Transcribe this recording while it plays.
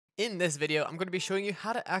In this video, I'm going to be showing you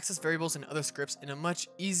how to access variables in other scripts in a much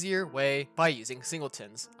easier way by using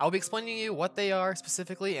singletons. I'll be explaining to you what they are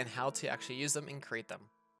specifically and how to actually use them and create them.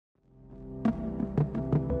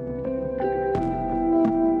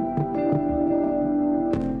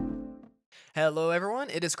 Hello everyone,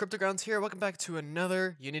 it is CryptoGrounds here. Welcome back to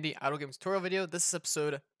another Unity Idle Games tutorial video. This is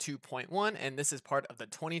episode 2.1 and this is part of the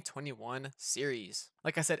 2021 series.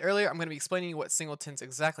 Like I said earlier, I'm going to be explaining what singletons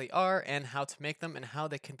exactly are and how to make them and how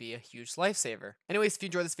they can be a huge lifesaver. Anyways, if you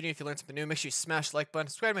enjoyed this video, if you learned something new, make sure you smash the like button,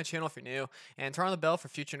 subscribe to my channel if you're new, and turn on the bell for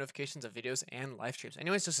future notifications of videos and live streams.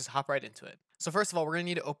 Anyways, just hop right into it. So first of all, we're going to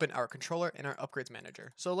need to open our controller and our upgrades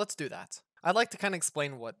manager. So let's do that. I'd like to kind of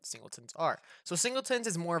explain what singletons are. So singletons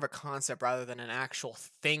is more of a concept rather than an actual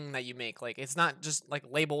thing that you make. Like, it's not just like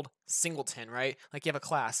labeled singleton, right? Like you have a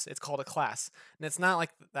class, it's called a class, and it's not like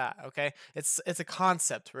that, okay? It's a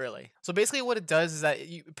concept, really. So basically what it does is that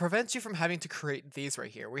it prevents you from having to create these right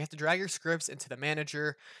here, where you have to drag your scripts into the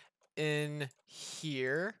manager in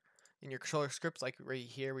here. In your controller scripts, like right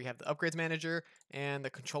here, we have the upgrades manager and the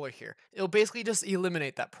controller here. It'll basically just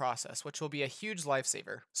eliminate that process, which will be a huge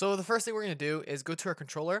lifesaver. So the first thing we're going to do is go to our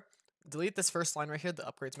controller, delete this first line right here, the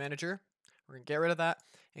upgrades manager. We're going to get rid of that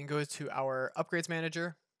and go to our upgrades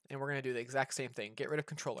manager, and we're going to do the exact same thing, get rid of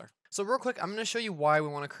controller. So real quick, I'm going to show you why we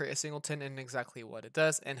want to create a singleton and exactly what it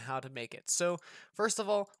does and how to make it. So first of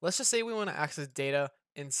all, let's just say we want to access data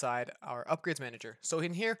inside our upgrades manager. So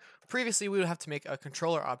in here, previously we would have to make a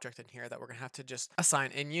controller object in here that we're going to have to just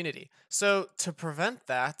assign in Unity. So to prevent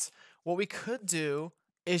that, what we could do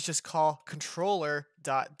is just call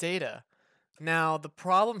controller.data. Now the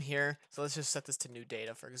problem here, so let's just set this to new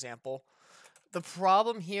data, for example. The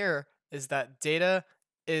problem here is that data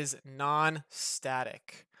is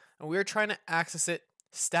non-static, and we're trying to access it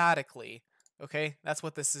statically. Okay, that's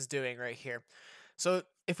what this is doing right here. So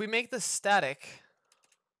if we make this static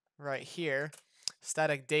right here,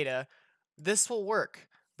 static data, this will work.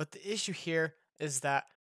 But the issue here is that,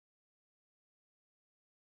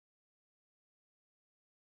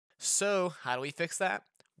 so how do we fix that?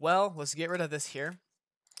 Well, let's get rid of this here.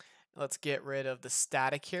 Let's get rid of the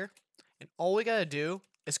static here. And all we gotta do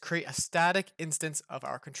is create a static instance of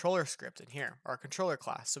our controller script in here, our controller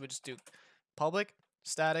class. So we just do public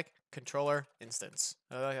static controller instance.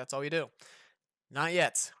 That's all we do. Not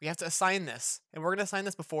yet. We have to assign this, and we're going to assign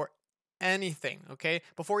this before anything, okay?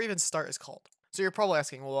 Before even start is called. So you're probably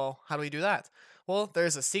asking, well, how do we do that? Well,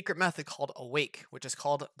 there's a secret method called awake, which is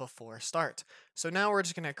called before start. So now we're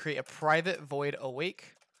just going to create a private void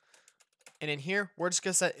awake, and in here, we're just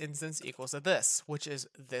going to set instance equals to this, which is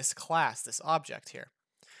this class, this object here.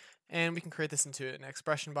 And we can create this into an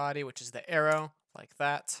expression body, which is the arrow, like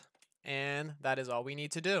that. And that is all we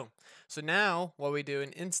need to do. So now what we do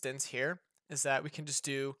in instance here is that we can just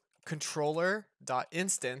do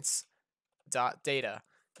controller.instance.data,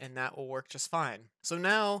 and that will work just fine. So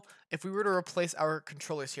now if we were to replace our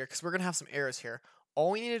controllers here, because we're going to have some errors here,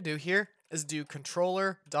 all we need to do here is do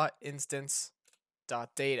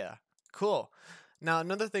controller.instance.data. Cool. Now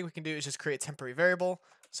another thing we can do is just create a temporary variable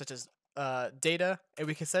such as data, and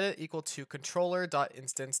we can set it equal to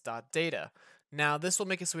controller.instance.data. Now this will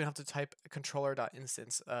make it so we don't have to type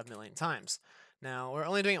controller.instance a million times. Now we're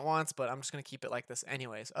only doing it once, but I'm just going to keep it like this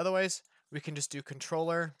anyways. Otherwise, we can just do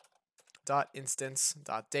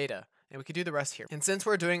controller.instance.data, and we can do the rest here. And since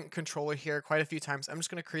we're doing controller here quite a few times, I'm just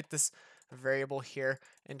going to create this variable here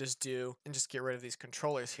and just get rid of these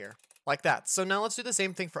controllers here. Like that. So now let's do the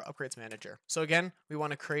same thing for upgrades manager. So again, we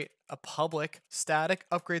want to create a public static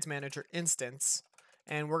upgrades manager instance,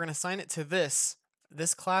 and we're going to assign it to this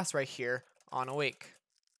class right here on awake.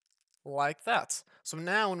 Like that. So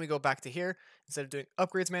now when we go back to here, instead of doing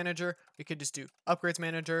upgrades manager, we could just do upgrades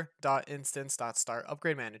manager.instance.start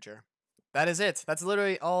upgrade manager. That is it. That's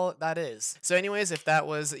literally all that is. So anyways, if that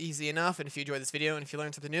was easy enough, and if you enjoyed this video and if you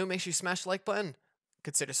learned something new, make sure you smash the like button.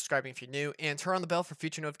 Consider subscribing if you're new, and turn on the bell for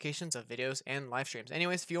future notifications of videos and live streams.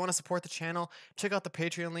 Anyways, if you want to support the channel, check out the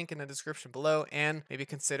Patreon link in the description below, and maybe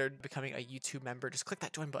consider becoming a YouTube member. Just click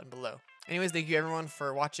that join button below. Anyways, thank you everyone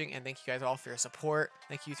for watching, and thank you guys all for your support.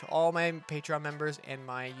 Thank you to all my Patreon members and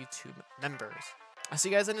my YouTube members. I'll see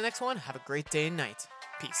you guys in the next one. Have a great day and night.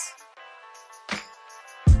 Peace.